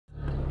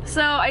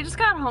So I just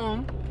got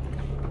home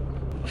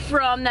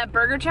from that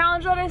burger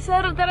challenge that I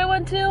said that I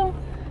went to,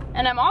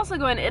 and I'm also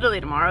going to Italy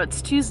tomorrow.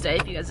 It's Tuesday,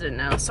 if you guys didn't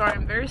know. Sorry,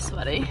 I'm very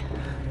sweaty.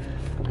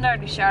 I'm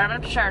already showered. I'm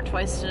gonna have to shower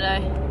twice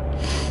today.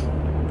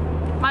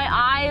 My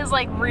eye is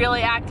like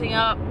really acting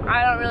up.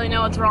 I don't really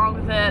know what's wrong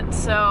with it.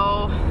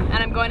 So, and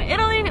I'm going to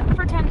Italy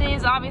for 10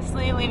 days,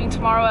 obviously, leaving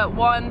tomorrow at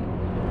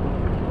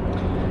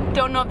 1.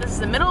 Don't know if this is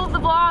the middle of the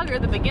vlog or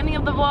the beginning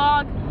of the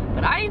vlog,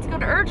 but I need to go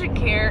to urgent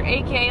care,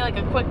 aka like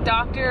a quick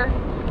doctor,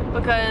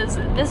 because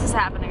this is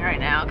happening right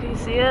now. Can you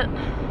see it?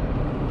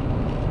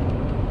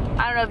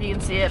 I don't know if you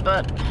can see it,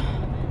 but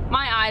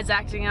my eye's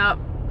acting up.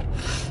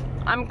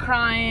 I'm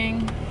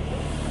crying.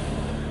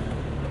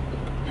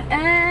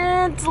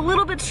 And it's a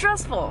little bit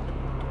stressful.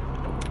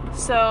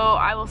 So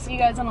I will see you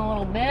guys in a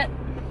little bit.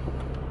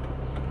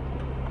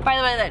 By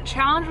the way, that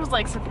challenge was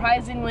like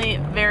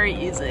surprisingly very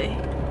easy.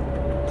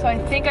 So I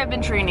think I've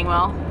been training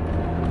well.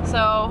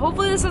 So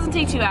hopefully this doesn't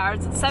take 2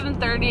 hours. It's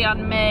 7:30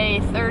 on May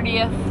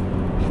 30th,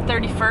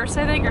 31st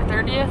I think, or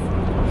 30th.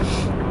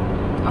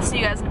 I'll see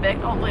you guys in a bit.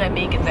 Hopefully I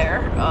make it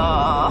there.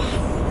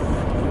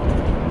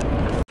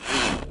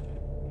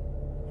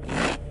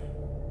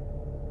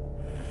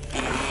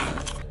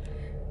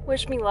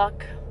 Wish me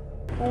luck.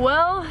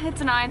 Well,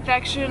 it's an eye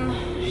infection.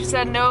 She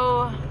said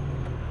no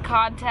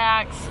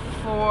contacts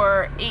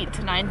for 8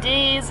 to 9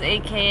 days,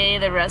 aka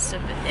the rest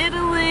of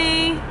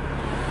Italy.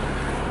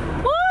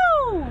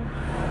 Woo!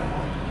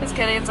 Just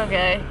kidding, it's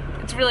okay.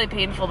 It's really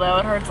painful though,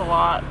 it hurts a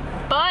lot.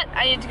 But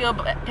I need to go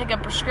pick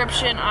up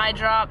prescription eye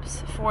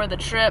drops for the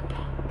trip.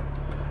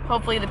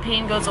 Hopefully the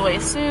pain goes away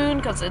soon,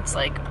 because it's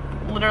like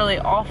literally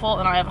awful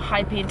and I have a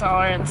high pain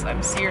tolerance.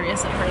 I'm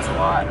serious, it hurts a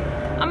lot.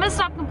 I'm gonna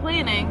stop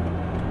complaining.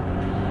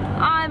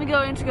 I'm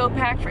going to go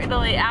pack for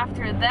Italy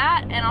after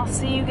that, and I'll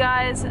see you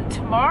guys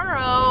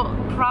tomorrow,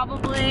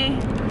 probably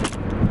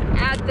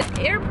at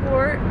the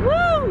airport.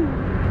 Woo!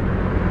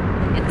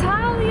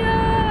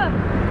 Italia!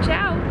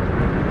 Ciao!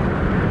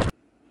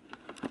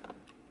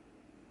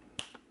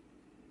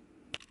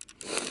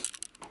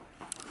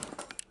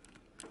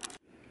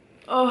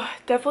 Oh,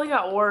 definitely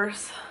got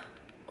worse.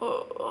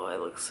 Oh, I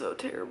look so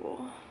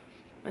terrible.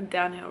 Went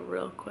downhill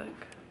real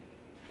quick.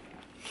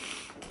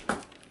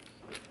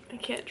 I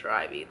can't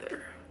drive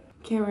either.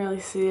 Can't really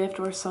see, I have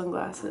to wear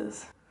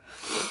sunglasses.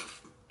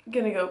 I'm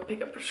gonna go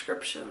pick up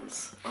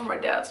prescriptions, or my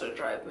dad's gonna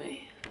drive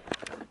me.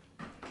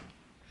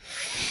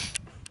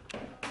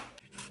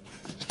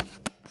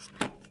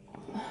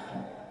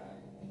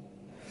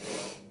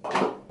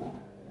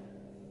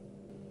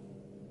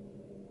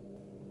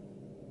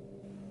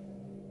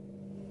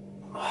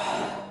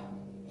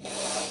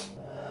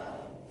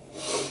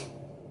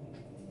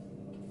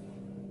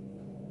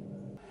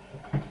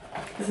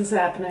 This is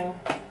happening.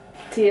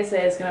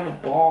 TSA is gonna have a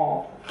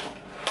ball.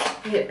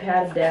 You get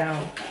patted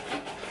down.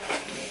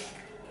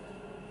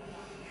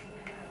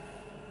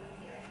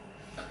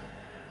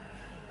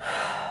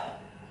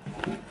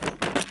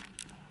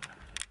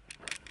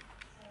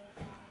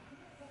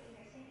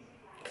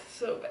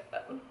 So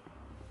bad.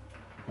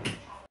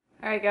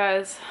 Alright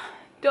guys,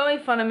 don't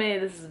make fun of me.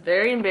 This is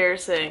very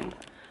embarrassing.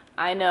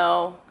 I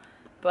know,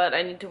 but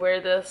I need to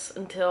wear this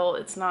until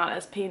it's not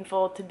as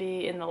painful to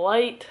be in the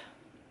light.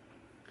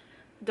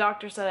 The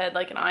doctor said I had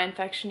like an eye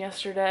infection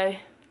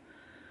yesterday.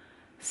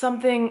 Some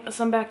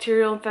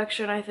bacterial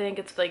infection, I think.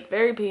 It's like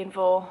very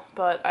painful,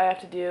 but I have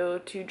to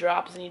do 2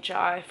 drops in each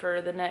eye for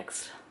the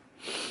next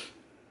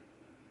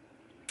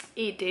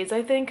 8 days,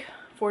 I think.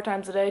 4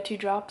 times a day, 2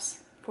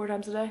 drops, 4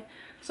 times a day.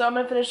 So I'm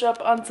gonna finish up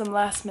on some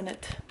last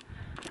minute,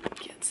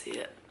 can't see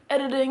it,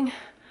 editing.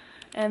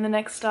 And the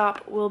next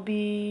stop will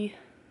be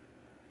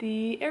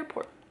the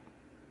airport.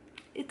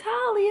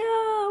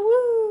 Italia,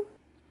 woo!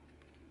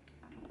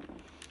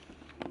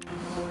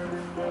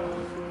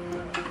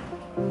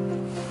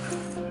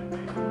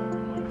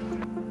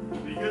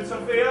 You good,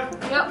 Sophia?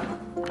 Yep.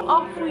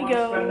 Off we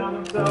go. Spend on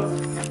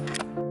themselves.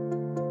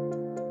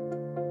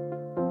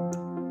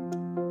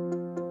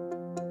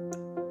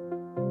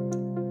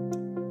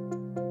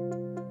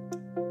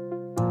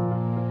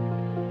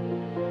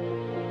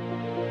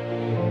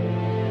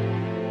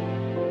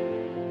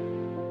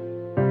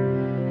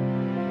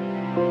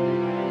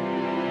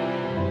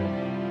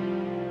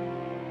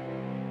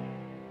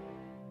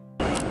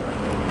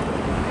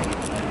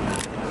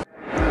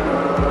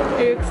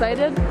 Are you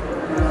excited?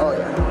 Oh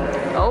yeah.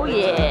 Oh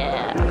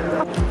yeah.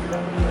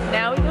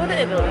 Now we go to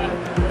Italy.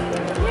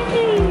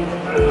 Yay!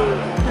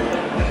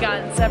 We've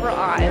gotten several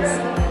eyes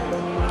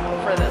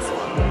for this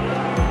one.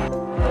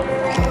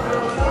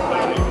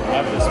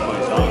 Have this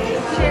place on.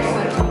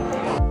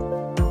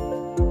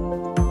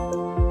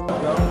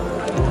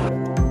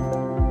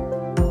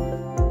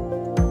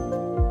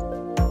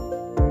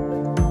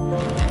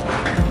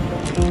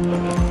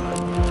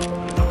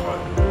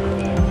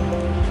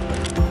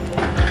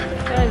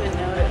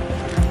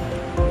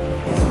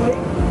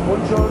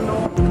 Buongiorno.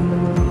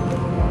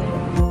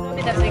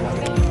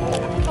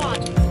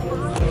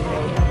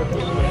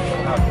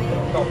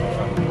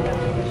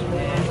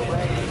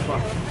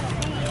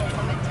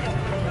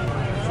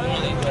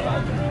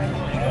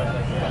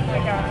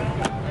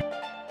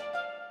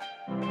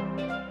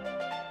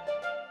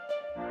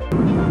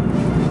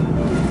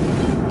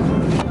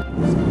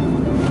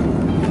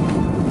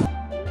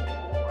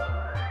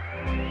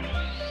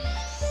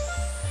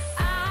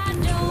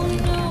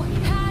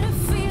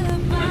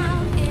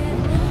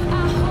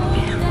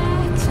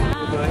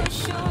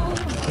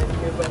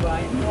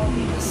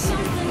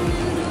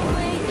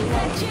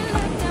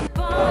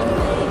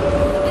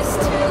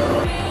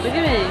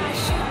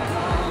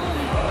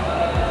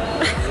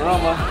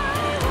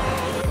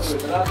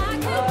 Alright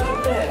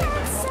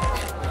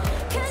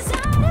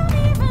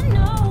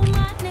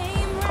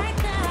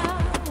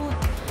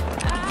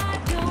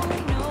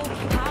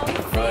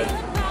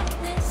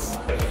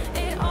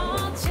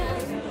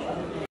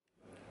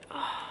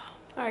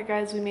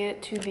guys, we made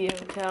it to the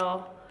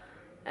hotel.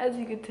 As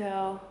you can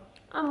tell,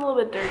 I'm a little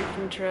bit dirty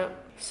from the trip.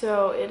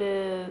 So it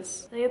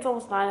is, I think it's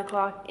almost 9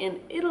 o'clock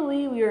in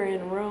Italy. We are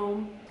in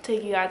Rome.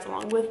 Take you guys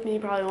along with me.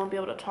 Probably won't be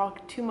able to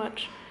talk too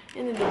much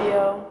in the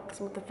video because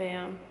I'm with the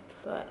fam.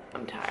 But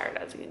I'm tired,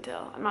 as you can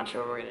tell. I'm not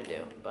sure what we're gonna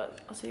do, but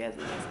I'll see you guys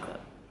in the next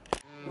clip.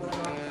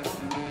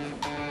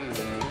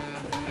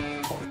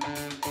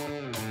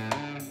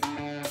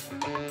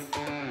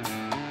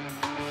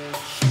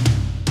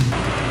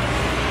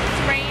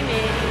 It's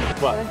raining.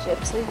 What? A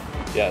gypsy.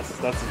 Yes,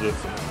 that's a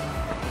gypsy.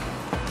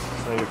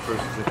 It's not your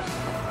first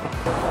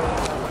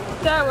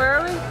gypsy. Dad, where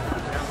are we?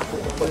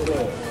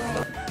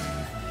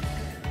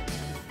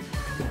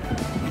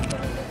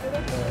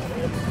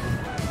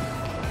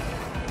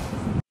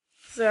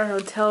 This is our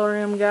hotel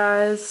room,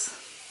 guys.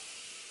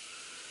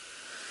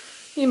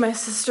 Me and my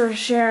sister are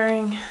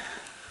sharing.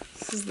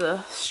 This is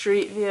the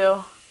street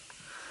view.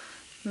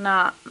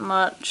 Not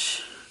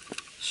much.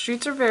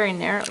 Streets are very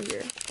narrow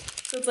here.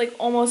 So it's like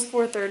almost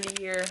 4:30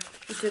 here.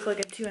 We took like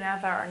a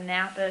 2.5 hour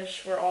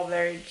nap-ish. We're all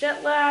very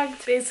jet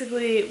lagged.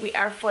 Basically,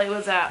 our flight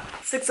was at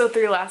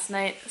 6:03 last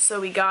night.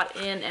 So we got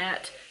in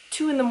at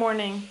 2 in the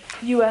morning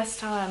US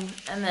time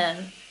and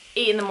then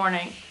 8 in the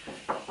morning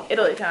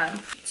Italy time.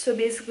 So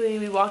basically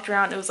we walked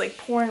around, it was like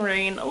pouring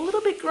rain, a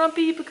little bit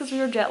grumpy because we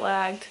were jet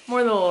lagged,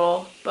 more than a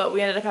little, but we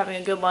ended up having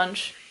a good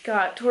lunch.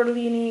 Got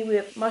tortellini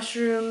with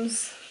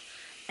mushrooms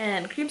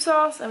and cream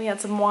sauce, and we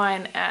had some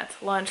wine at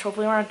lunch.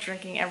 Hopefully we're not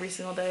drinking every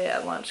single day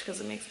at lunch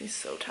because it makes me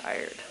so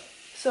tired.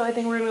 So I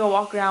think we're gonna go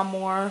walk around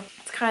more.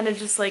 It's kind of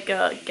just like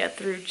a get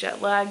through jet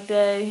lag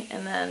day,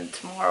 and then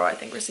tomorrow I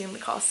think we're seeing the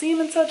Coliseum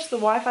and such. The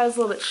Wi-Fi is a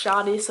little bit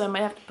shoddy, so I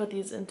might have to put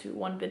these into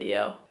one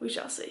video. We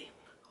shall see.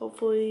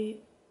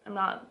 Hopefully, I'm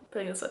not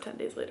putting this up 10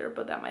 days later,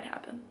 but that might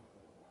happen.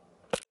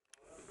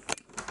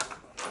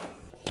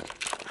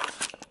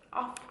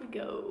 Off we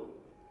go.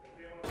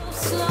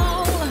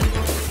 Slow.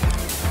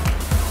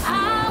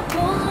 I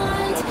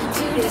want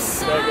to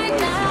decide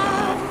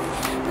now.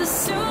 The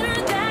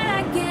sooner that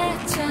I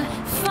get to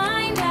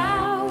find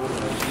out,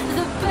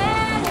 the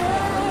better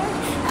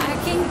I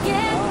can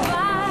get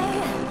by.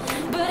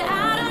 But I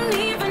don't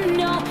even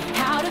know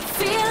how to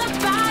feel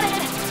about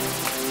it.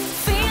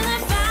 Feel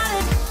about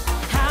it.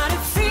 How to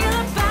feel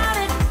about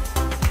it.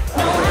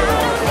 No, I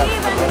don't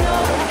even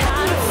know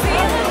how to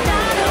feel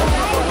about it. Feel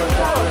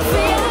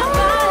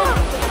about it.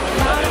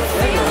 How to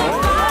feel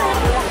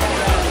about it.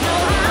 No,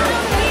 I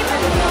don't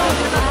even know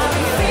how to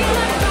feel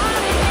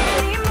about it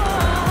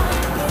anymore.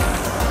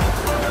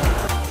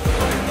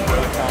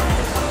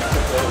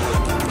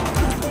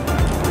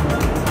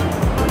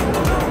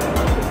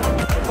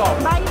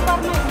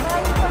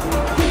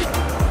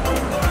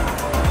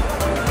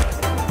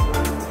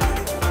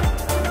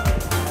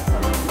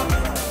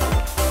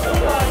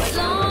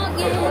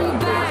 Longing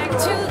back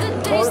to the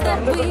days that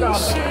we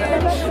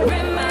shared.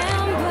 Remember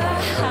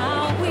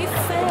how we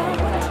felt,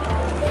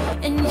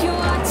 and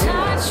your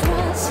touch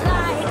was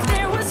like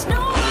there was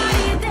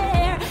nobody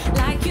there,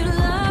 like you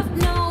loved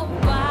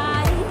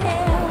nobody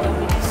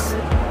else.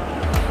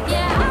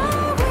 Yeah, I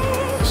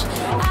wish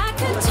I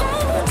could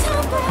turn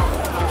back.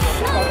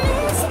 I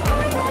miss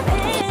more than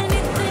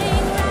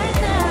anything right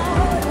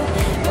now,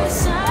 but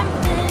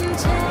something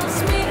tells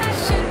me I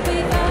should be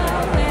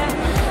aware.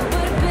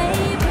 But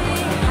baby,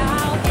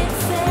 how it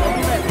felt.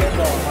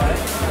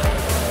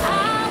 I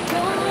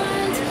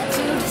want to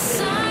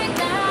decide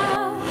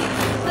now.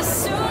 The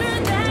sooner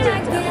that I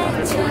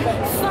get to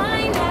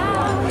find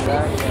out,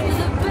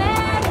 the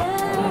better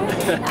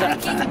I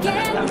can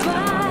get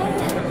by.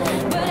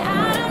 But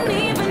I don't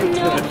even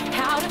know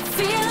how to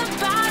feel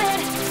about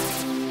it.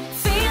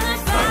 Feel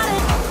about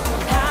it.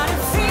 How to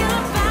feel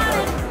about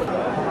it.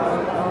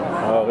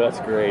 Oh, that's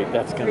great.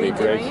 That's gonna Are be you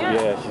great. doing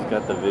it? Yeah, she's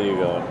got the video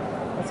going.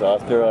 That's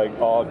awesome. They're like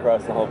all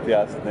across the whole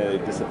piazza and they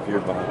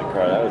disappeared behind the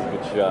car. That was a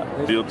good shot.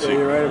 Field So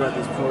you're right about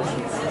these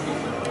potions.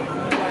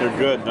 They're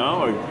good,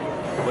 no? Or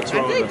what's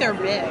wrong with them?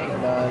 big.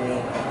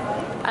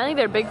 I think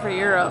they're big for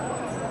Europe.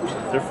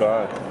 They're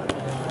fine.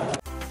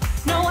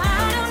 No,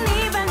 I don't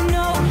even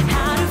know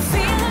how to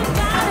feel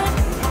about it.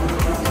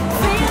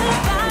 Feel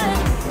about it.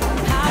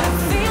 How to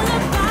feel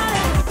about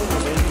it.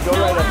 Go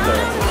right up I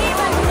there. don't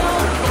even know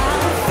how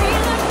to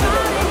feel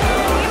about it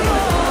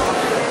anymore.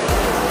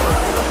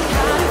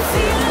 How to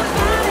feel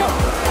about it.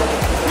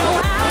 No,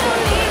 I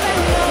don't even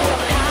know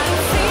how to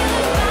feel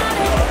about it.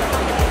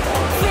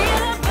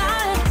 Feel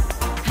about it.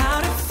 How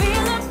to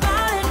feel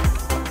about it.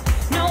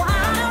 No, I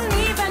don't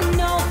even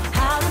know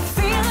how to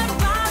feel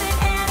about it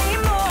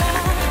anymore.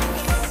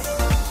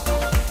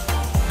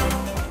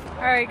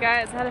 Alright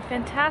guys, I had a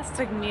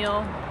fantastic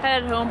meal.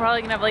 Headed home,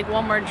 probably gonna have like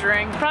one more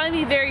drink. Probably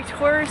be very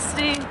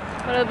touristy,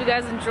 but I hope you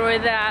guys enjoy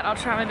that. I'll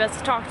try my best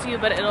to talk to you,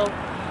 but it'll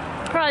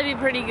probably be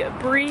pretty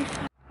brief.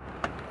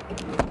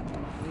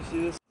 You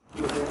see this?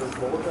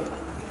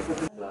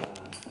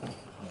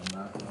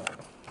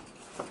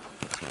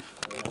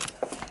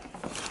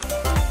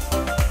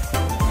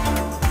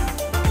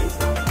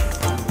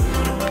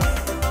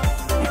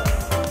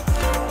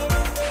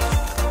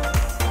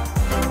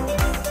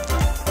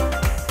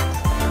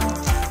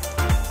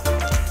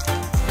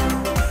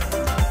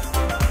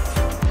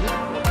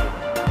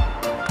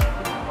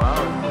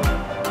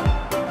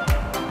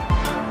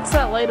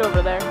 light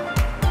over there.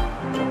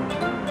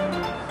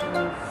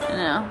 I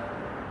know.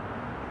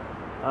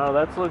 Oh,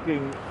 that's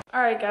looking...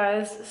 Alright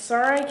guys,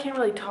 sorry I can't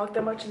really talk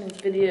that much in these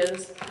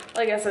videos.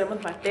 Like I said, I'm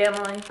with my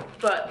family,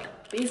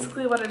 but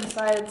basically what I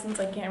decided, since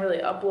I can't really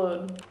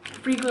upload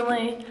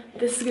frequently,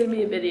 this is gonna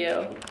be a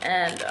video.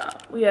 And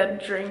we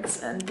had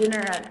drinks and dinner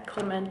at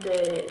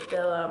Clemente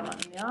de la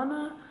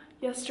Mañana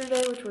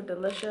yesterday, which were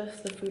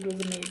delicious. The food was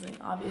amazing,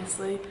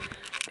 obviously.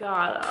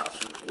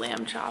 Got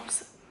lamb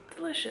chops,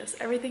 delicious.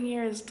 Everything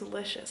here is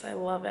delicious. I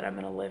love it. I'm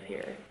gonna live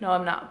here. No,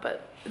 I'm not,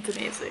 but it's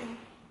amazing.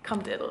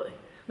 Come to Italy.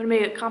 I'm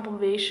gonna make a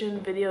compilation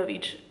video of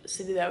each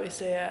city that we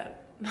stay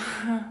at.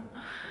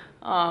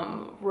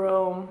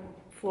 Rome,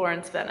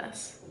 Florence,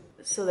 Venice.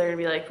 So they're gonna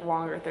be like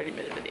longer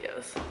 30-minute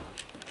videos.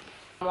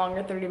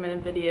 Longer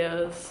 30-minute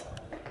videos,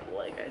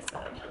 like I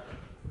said.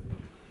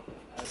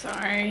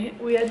 Sorry,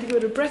 we had to go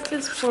to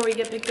breakfast before we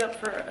get picked up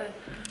for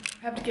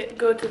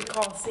go to the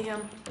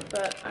Coliseum.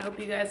 But I hope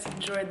you guys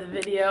enjoyed the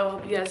video.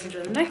 Hope you guys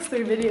enjoy the next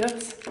 3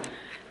 videos.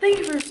 Thank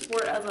you for your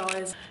support as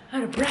always.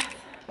 Out of breath.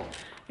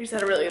 We just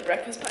had a really good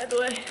breakfast, by the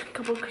way. A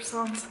couple of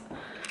croissants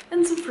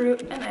and some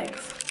fruit and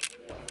eggs.